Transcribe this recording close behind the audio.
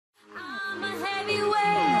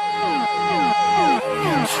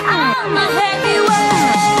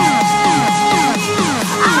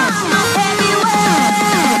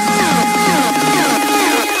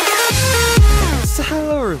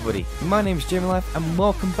My name is Jamie Life and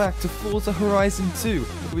welcome back to Forza Horizon 2.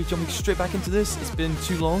 We're jumping straight back into this. It's been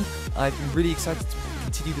too long. I've been really excited to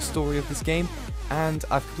continue the story of this game and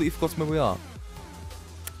I've completely forgotten where we are.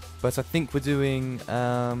 But I think we're doing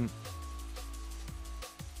one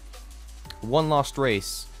last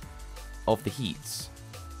race of the heats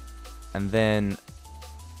and then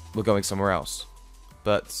we're going somewhere else.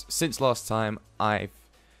 But since last time I've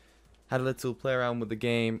had a little play around with the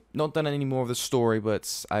game, not done any more of the story,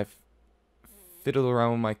 but I've fiddled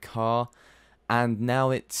around with my car, and now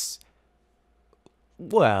it's,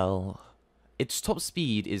 well, its top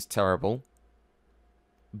speed is terrible,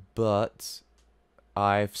 but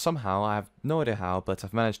I've somehow, I have no idea how, but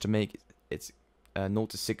I've managed to make its 0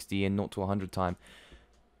 to 60 and 0 to 100 time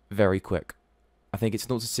very quick. I think its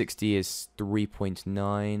 0 to 60 is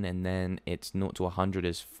 3.9, and then its 0 to 100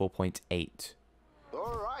 is 4.8.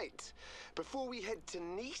 Alright, before we head to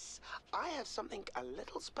Nice, I have something a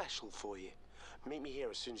little special for you. Meet me here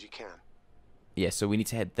as soon as you can. Yeah, so we need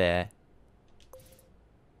to head there.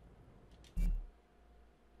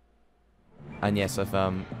 And yes, I've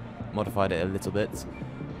modified it a little bit.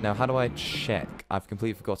 Now, how do I check? I've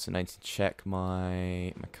completely forgotten. I need to check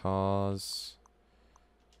my cars.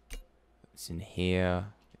 It's in here.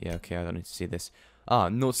 Yeah, okay, I don't need to see this. 0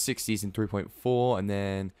 to 60 is in 3.4, and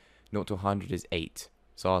then 0 to 100 is 8.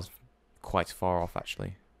 So I was quite far off,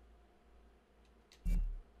 actually.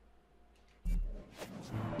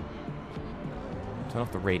 Turn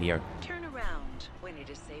off the radio. Turn around when it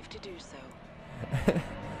is safe to do so.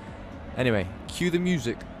 Anyway, cue the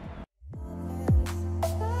music.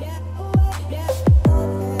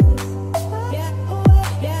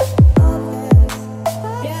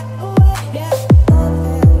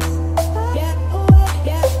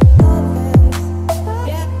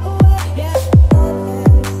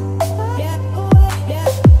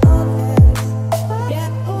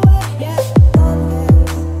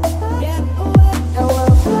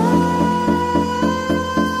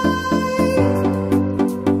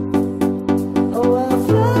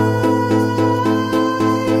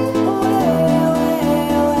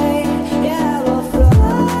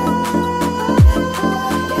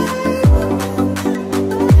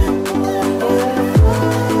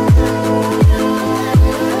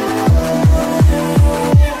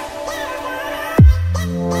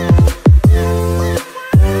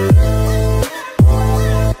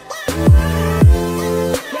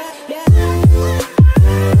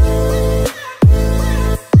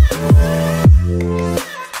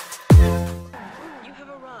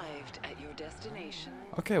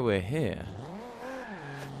 Okay, we're here.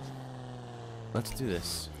 Let's do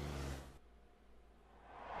this.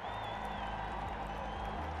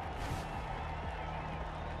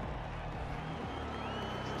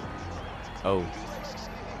 Oh.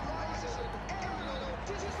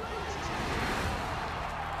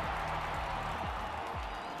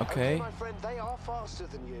 Okay, my friend, they are faster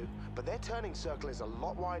than you, but their turning circle is a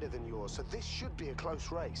lot wider than yours, so this should be a close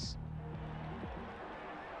race.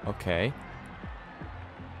 Okay.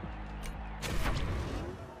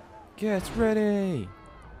 Get ready!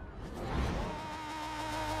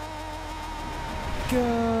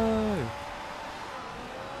 Go!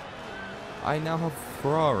 I now have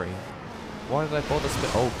Ferrari. Why did I bother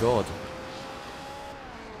oh god.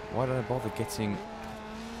 Why did I bother getting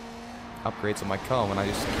upgrades on my car when I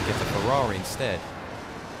just can get a Ferrari instead?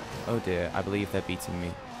 Oh dear, I believe they're beating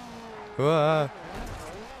me. Ah!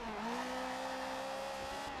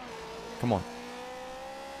 Come on.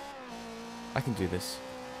 I can do this.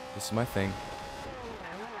 This is my thing.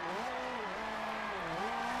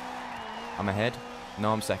 I'm ahead?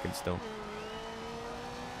 No, I'm second still.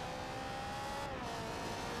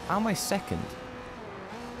 How am I second?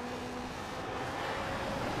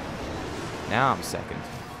 Now I'm second.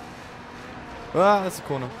 Ah, that's a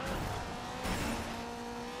corner.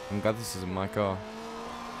 I'm glad this isn't my car.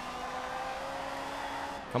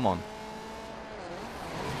 Come on.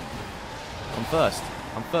 I'm first.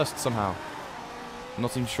 I'm first somehow. I'm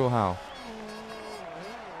not even sure how.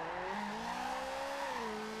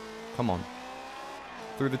 Come on.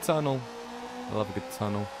 Through the tunnel. I love a good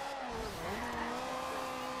tunnel.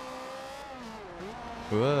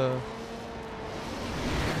 Whoa.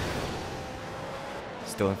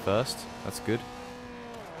 Still in first. That's good.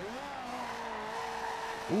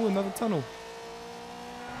 Ooh, another tunnel.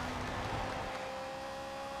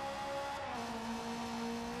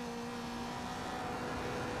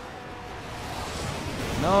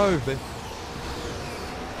 No, they...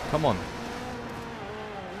 Come on.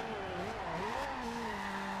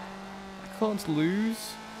 I can't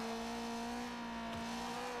lose.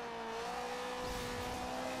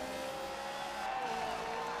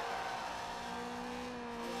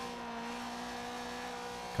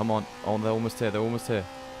 Come on. Oh, they're almost here. They're almost here.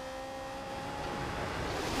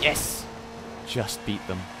 Yes! Just beat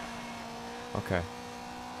them. Okay.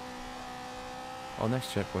 Oh,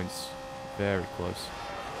 next checkpoint's very close.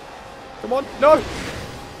 Come on! No!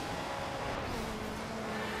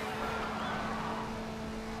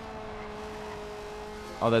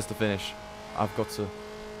 Oh, there's the finish. I've got to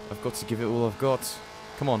give it all I've got.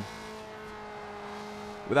 Come on.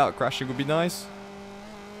 Without crashing would be nice.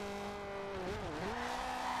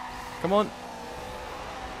 Come on.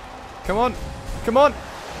 Come on. Come on.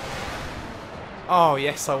 Oh,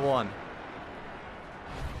 yes, I won.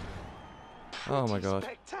 Oh my god.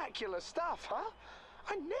 Spectacular stuff, huh?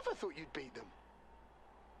 I never thought you'd beat them.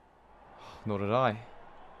 Nor did I.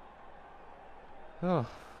 Oh,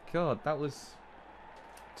 god, that was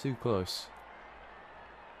too close.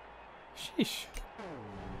 Sheesh.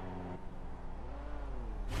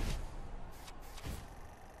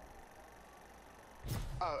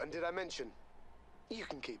 Oh, and did I mention? You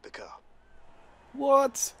can keep the car.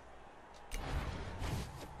 What?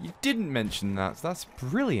 You didn't mention that. That's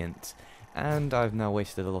brilliant. And I've now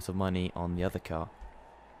wasted a lot of money on the other car.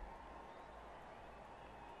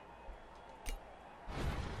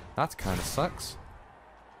 That kind of sucks.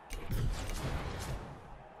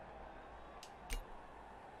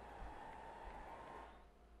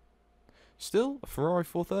 Still, a Ferrari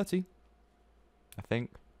 430. I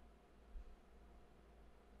think.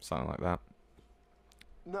 Something like that.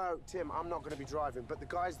 No, Tim, I'm not going to be driving, but the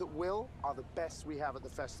guys that will are the best we have at the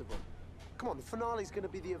festival. Come on, the finale's going to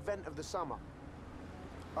be the event of the summer.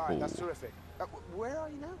 All right, that's terrific. Where are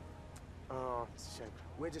you now? Oh, it's a shame.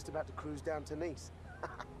 We're just about to cruise down to Nice.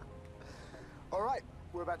 All right,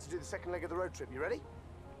 we're about to do the second leg of the road trip. You ready?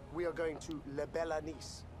 We are going to La Bella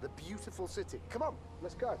Nice, the beautiful city. Come on,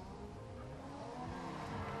 let's go.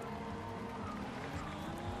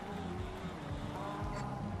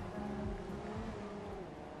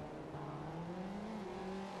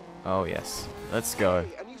 Oh yes, let's go.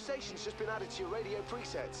 Hey, a new station's just been added to your radio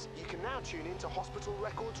presets. You can now tune in to Hospital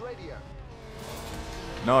Records Radio.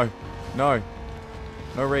 No, no,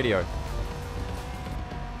 no radio.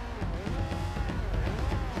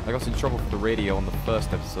 I got in trouble for the radio on the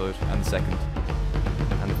first episode, and the second,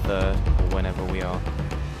 and the third, or whenever we are.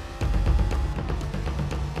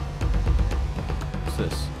 What's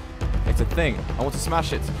this? It's a thing. I want to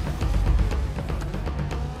smash it.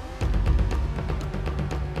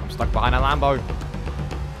 I'm stuck behind a Lambo.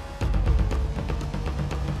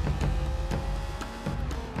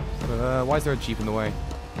 Why is there a Jeep in the way?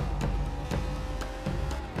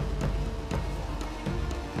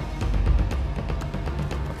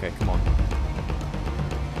 Okay, come on.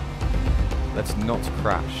 Let's not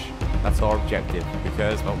crash. That's our objective.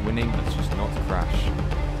 Because of winning, let's just not crash.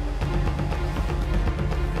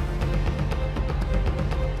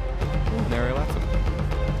 Ooh, an aerial atom.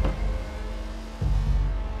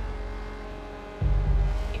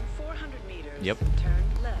 In 400 meters, Yep. turn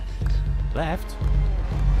left. Left?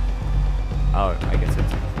 Oh, I get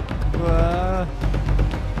it. Whoa!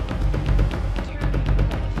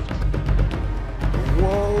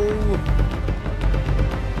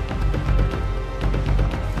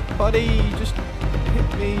 Buddy, just hit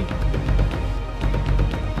me.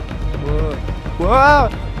 Whoa! Whoa!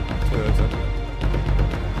 Toyota.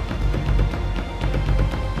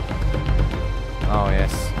 Oh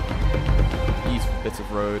yes. Beautiful bit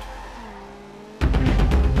of road.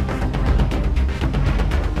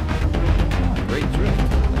 Great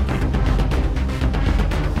drift.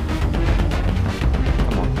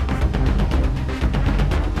 Come on.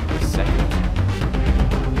 Second.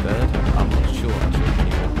 Third. I'm not sure actually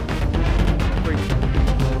anymore. Great.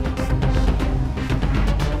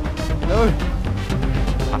 No.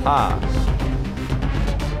 Haha.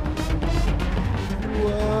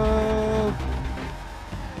 Whoa.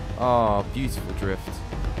 Oh, beautiful drift.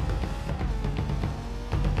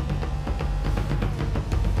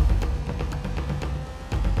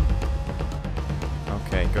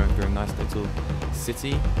 Okay, going through a nice little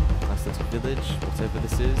city, nice little village, whatever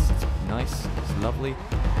this is. It's nice, it's lovely.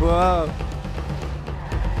 Whoa!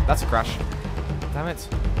 That's a crash. Damn it,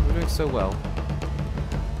 we're doing so well.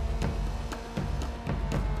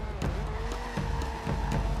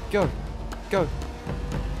 Go! Go!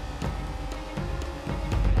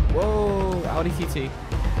 Whoa! Audi TT.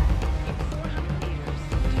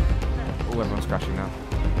 Oh, everyone's crashing now.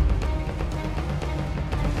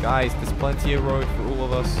 Guys, there's plenty of road for all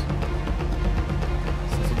of us.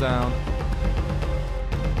 Settle down.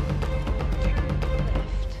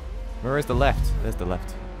 Where is the left? There's the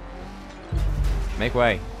left. Make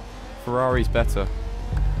way. Ferrari's better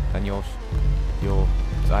than yours. your...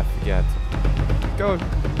 I forget. Go!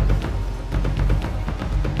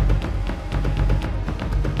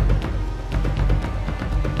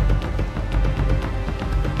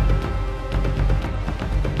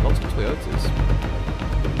 Lots of Toyotas.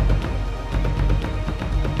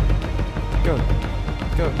 Go!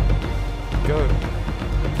 Go! Go!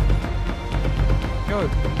 Go!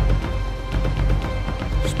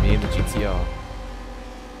 Just me and the GTR.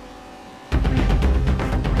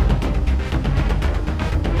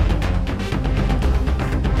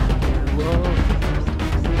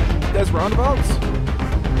 Whoa! There's roundabouts!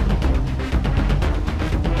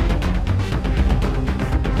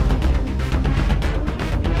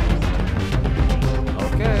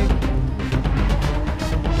 Okay.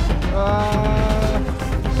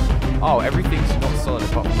 Oh, everything's not solid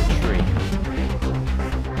apart from the tree.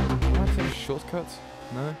 Can I take a shortcut?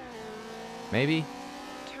 No? Maybe?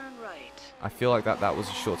 Turn right. I feel like that was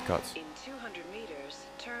a shortcut. In 200 meters,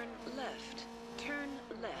 turn left. Turn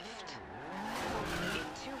left. In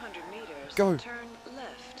 200 meters, Go. turn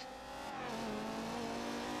left.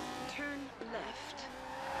 Turn left.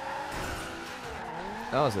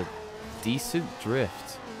 That was a decent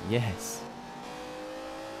drift. Yes.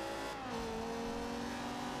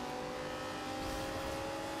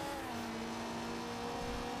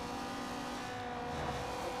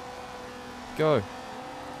 Go.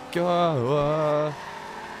 Go.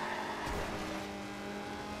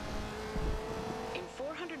 In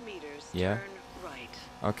 400 meters, Yeah. turn right.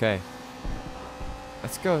 Okay.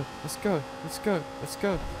 Let's go. Let's go. Let's go. Let's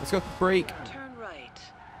go. Let's go. Brake. Turn right.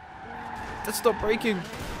 Let's stop braking.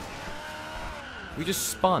 We just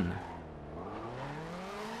spun.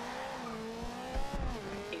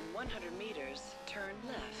 In 100 meters, turn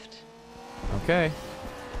left. Okay.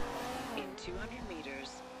 In 200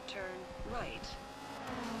 meters, turn right.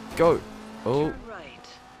 Go. Oh. Turn right.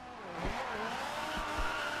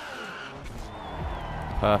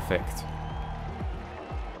 Perfect.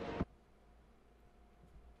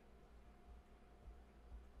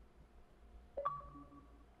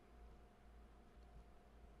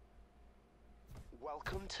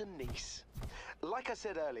 Welcome to Nice. Like I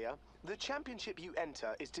said earlier, the championship you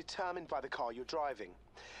enter is determined by the car you're driving.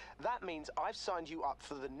 That means I've signed you up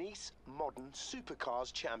for the Nice Modern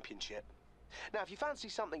Supercars Championship. Now, if you fancy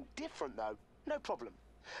something different though, no problem.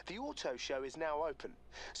 The auto show is now open,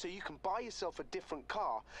 so you can buy yourself a different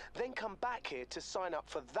car, then come back here to sign up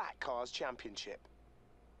for that car's championship.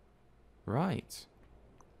 Right.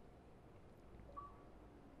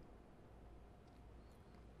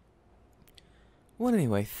 Well,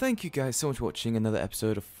 anyway, thank you guys so much for watching another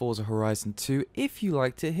episode of Forza Horizon 2. If you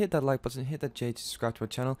liked it, hit that like button, hit that J to subscribe to my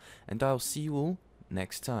channel, and I'll see you all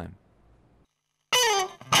next time.